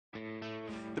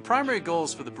The primary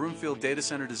goals for the Broomfield data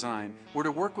center design were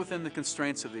to work within the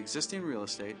constraints of the existing real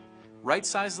estate,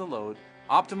 right-size the load,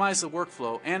 optimize the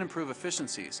workflow, and improve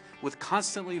efficiencies with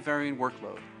constantly varying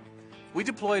workload. We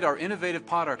deployed our innovative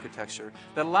pod architecture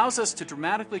that allows us to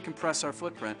dramatically compress our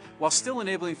footprint while still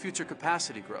enabling future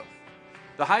capacity growth.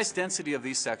 The highest density of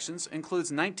these sections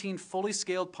includes 19 fully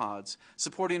scaled pods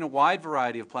supporting a wide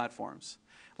variety of platforms.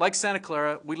 Like Santa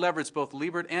Clara, we leverage both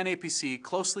Liebert and APC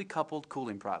closely coupled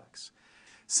cooling products.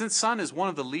 Since Sun is one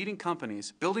of the leading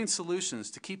companies building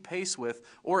solutions to keep pace with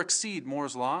or exceed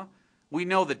Moore's Law, we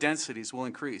know that densities will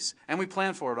increase, and we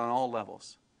plan for it on all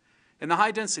levels. In the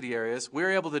high-density areas, we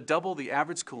are able to double the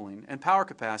average cooling and power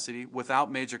capacity without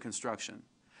major construction.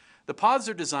 The pods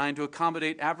are designed to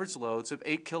accommodate average loads of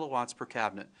 8 kilowatts per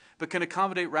cabinet, but can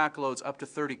accommodate rack loads up to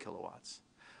 30 kilowatts.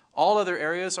 All other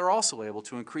areas are also able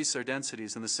to increase their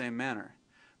densities in the same manner.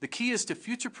 The key is to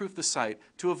future-proof the site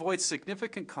to avoid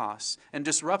significant costs and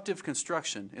disruptive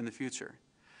construction in the future.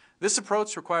 This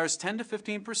approach requires 10 to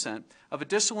 15% of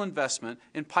additional investment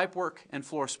in pipework and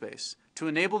floor space to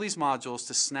enable these modules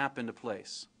to snap into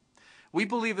place. We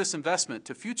believe this investment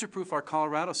to future-proof our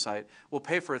Colorado site will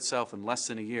pay for itself in less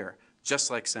than a year, just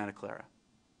like Santa Clara.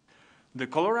 The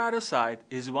Colorado site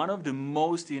is one of the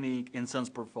most unique in Sun's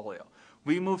portfolio.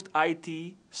 We moved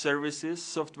IT, services,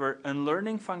 software, and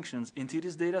learning functions into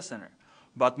this data center,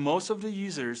 but most of the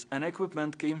users and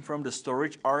equipment came from the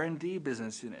storage R&D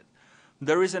business unit.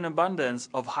 There is an abundance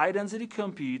of high-density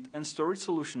compute and storage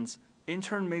solutions in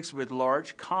turn mixed with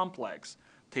large, complex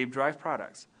tape drive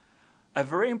products. A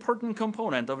very important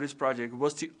component of this project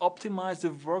was to optimize the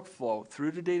workflow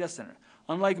through the data center.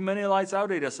 Unlike many lights-out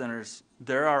data centers,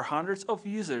 there are hundreds of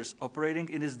users operating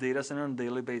in this data center on a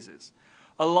daily basis.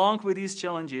 Along with these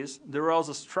challenges, there were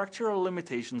also structural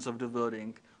limitations of the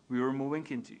building we were moving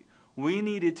into. We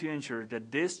needed to ensure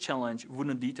that this challenge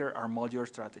wouldn't deter our modular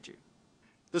strategy.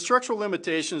 The structural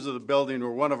limitations of the building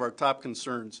were one of our top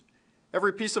concerns.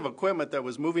 Every piece of equipment that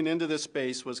was moving into this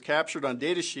space was captured on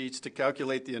data sheets to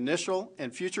calculate the initial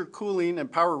and future cooling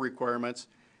and power requirements,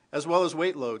 as well as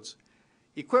weight loads.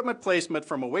 Equipment placement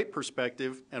from a weight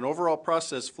perspective and overall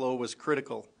process flow was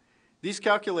critical. These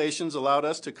calculations allowed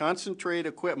us to concentrate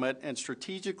equipment and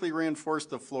strategically reinforce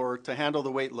the floor to handle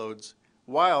the weight loads,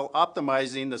 while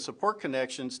optimizing the support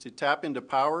connections to tap into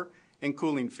power and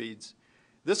cooling feeds.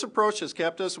 This approach has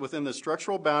kept us within the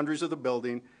structural boundaries of the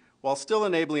building while still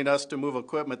enabling us to move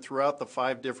equipment throughout the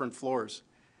 5 different floors.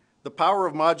 The power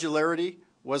of modularity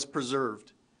was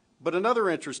preserved. But another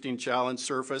interesting challenge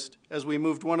surfaced as we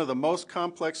moved one of the most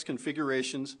complex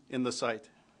configurations in the site.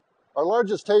 Our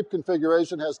largest tape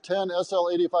configuration has 10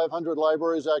 SL8500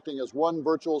 libraries acting as one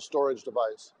virtual storage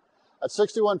device. At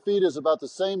 61 feet is about the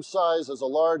same size as a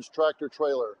large tractor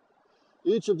trailer.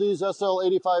 Each of these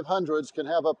SL8500s can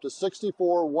have up to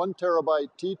 64 1 terabyte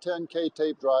T10K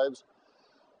tape drives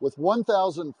with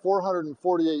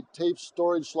 1,448 tape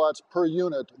storage slots per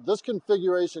unit. This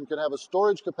configuration can have a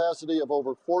storage capacity of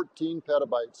over 14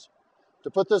 petabytes.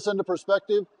 To put this into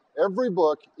perspective, every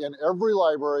book in every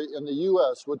library in the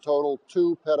US would total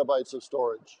 2 petabytes of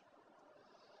storage.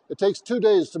 It takes 2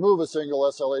 days to move a single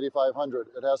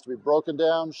SL8500. It has to be broken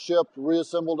down, shipped,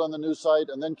 reassembled on the new site,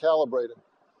 and then calibrated.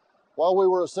 While we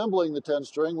were assembling the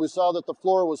 10-string, we saw that the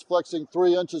floor was flexing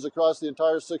 3 inches across the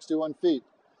entire 61 feet.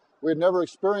 We had never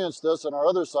experienced this in our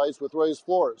other sites with raised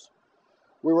floors.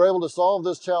 We were able to solve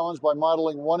this challenge by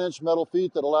modeling 1-inch metal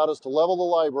feet that allowed us to level the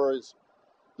libraries.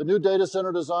 The new data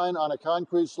center design on a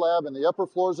concrete slab in the upper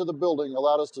floors of the building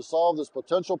allowed us to solve this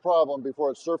potential problem before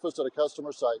it surfaced at a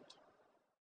customer site.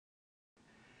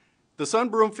 The Sun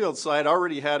Broomfield site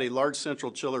already had a large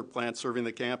central chiller plant serving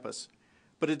the campus,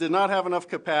 but it did not have enough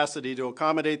capacity to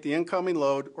accommodate the incoming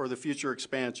load or the future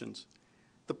expansions.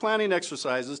 The planning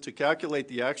exercises to calculate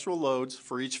the actual loads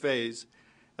for each phase,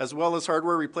 as well as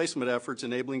hardware replacement efforts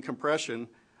enabling compression,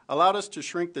 allowed us to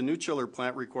shrink the new chiller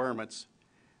plant requirements.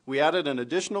 We added an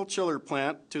additional chiller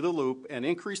plant to the loop and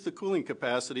increased the cooling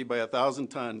capacity by 1,000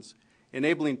 tons,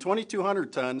 enabling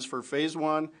 2,200 tons for Phase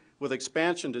 1 with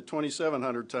expansion to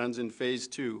 2,700 tons in Phase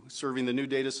 2, serving the new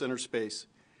data center space.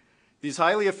 These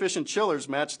highly efficient chillers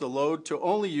match the load to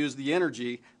only use the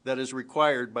energy that is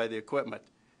required by the equipment.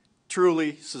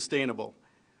 Truly sustainable.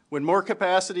 When more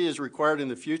capacity is required in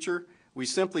the future, we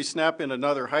simply snap in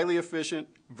another highly efficient,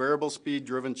 variable speed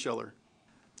driven chiller.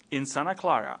 In Santa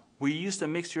Clara, we used a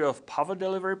mixture of power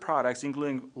delivery products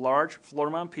including large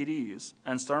floor-mount PDUs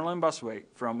and Starline busway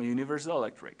from Universal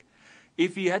Electric.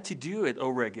 If we had to do it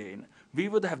over again, we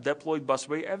would have deployed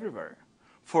busway everywhere.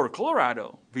 For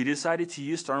Colorado, we decided to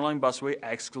use Starline busway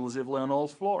exclusively on all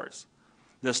floors.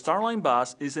 The Starline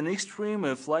bus is an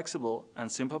extremely flexible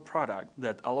and simple product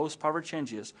that allows power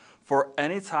changes for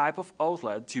any type of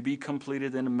outlet to be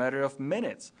completed in a matter of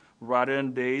minutes rather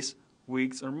than days,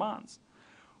 weeks, or months.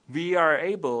 We are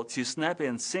able to snap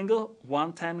in single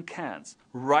 110 cans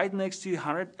right next to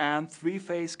 100 amp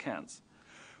three-phase cans.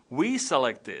 We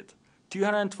selected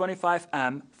 225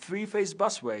 amp three-phase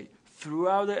busway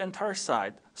throughout the entire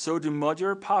site so the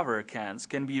modular power cans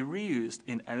can be reused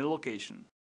in any location.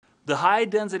 The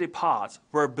high-density pods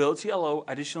were built to allow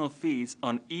additional feeds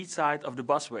on each side of the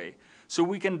busway, so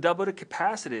we can double the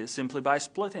capacity simply by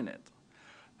splitting it.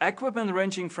 Equipment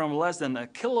ranging from less than a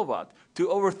kilowatt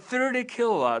to over 30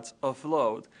 kilowatts of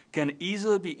load can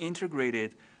easily be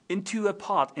integrated into a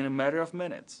pod in a matter of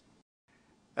minutes.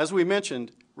 As we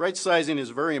mentioned, right sizing is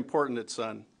very important at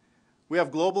Sun. We have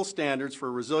global standards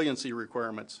for resiliency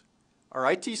requirements.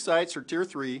 Our IT sites are Tier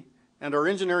 3 and our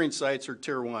engineering sites are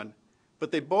Tier 1.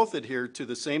 But they both adhere to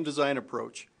the same design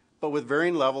approach, but with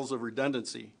varying levels of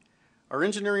redundancy. Our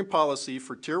engineering policy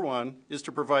for Tier 1 is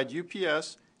to provide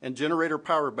UPS and generator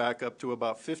power backup to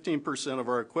about 15% of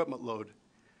our equipment load.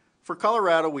 For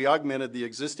Colorado, we augmented the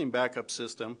existing backup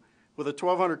system with a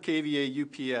 1200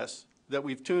 kVA UPS that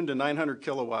we've tuned to 900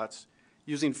 kilowatts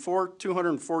using 4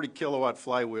 240 kilowatt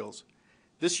flywheels.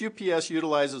 This UPS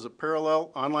utilizes a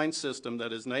parallel online system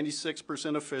that is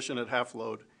 96% efficient at half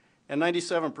load and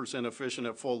 97% efficient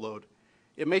at full load.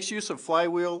 It makes use of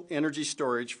flywheel energy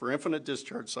storage for infinite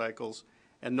discharge cycles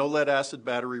and no lead-acid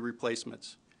battery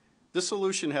replacements. This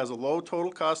solution has a low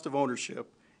total cost of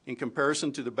ownership in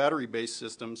comparison to the battery-based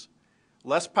systems.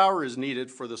 Less power is needed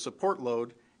for the support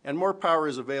load, and more power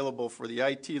is available for the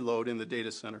IT load in the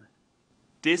data center.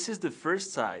 This is the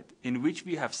first site in which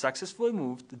we have successfully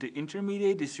moved the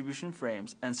intermediate distribution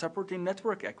frames and supporting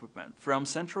network equipment from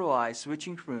centralized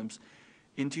switching rooms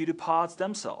into the pods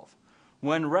themselves.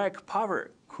 When rack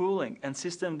power, cooling, and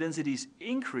system densities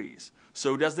increase,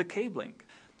 so does the cabling.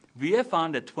 We have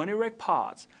found that 20 rack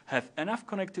pods have enough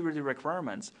connectivity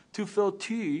requirements to fill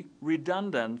 2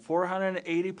 redundant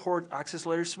 480-port access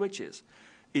layer switches.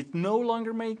 It no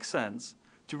longer makes sense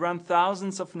to run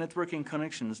thousands of networking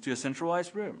connections to a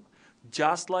centralized room.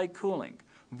 Just like cooling,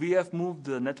 we have moved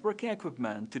the networking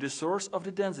equipment to the source of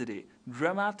the density,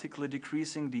 dramatically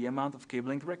decreasing the amount of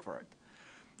cabling required.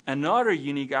 Another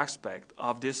unique aspect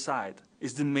of this site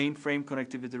is the mainframe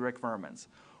connectivity requirements.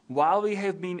 While we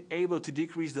have been able to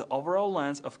decrease the overall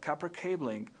length of copper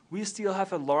cabling, we still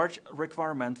have a large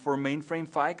requirement for mainframe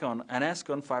FICON and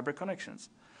SCON fiber connections.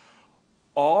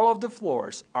 All of the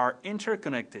floors are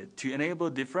interconnected to enable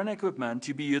different equipment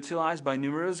to be utilized by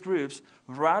numerous groups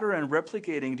rather than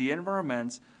replicating the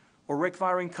environments or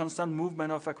requiring constant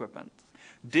movement of equipment.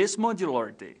 This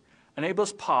modularity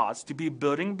enables pods to be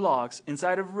building blocks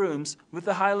inside of rooms with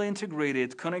a highly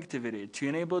integrated connectivity to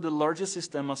enable the larger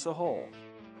system as a whole.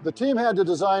 The team had to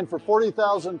design for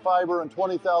 40,000 fiber and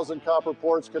 20,000 copper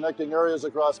ports connecting areas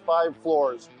across 5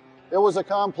 floors. It was a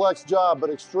complex job, but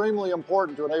extremely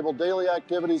important to enable daily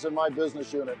activities in my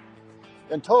business unit.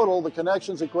 In total, the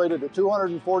connections equated to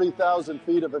 240,000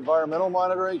 feet of environmental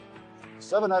monitoring,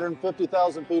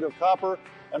 750,000 feet of copper,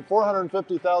 and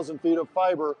 450,000 feet of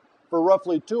fiber for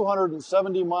roughly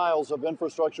 270 miles of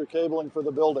infrastructure cabling for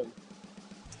the building.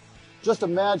 Just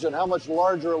imagine how much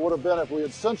larger it would have been if we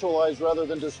had centralized rather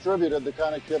than distributed the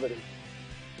connectivity.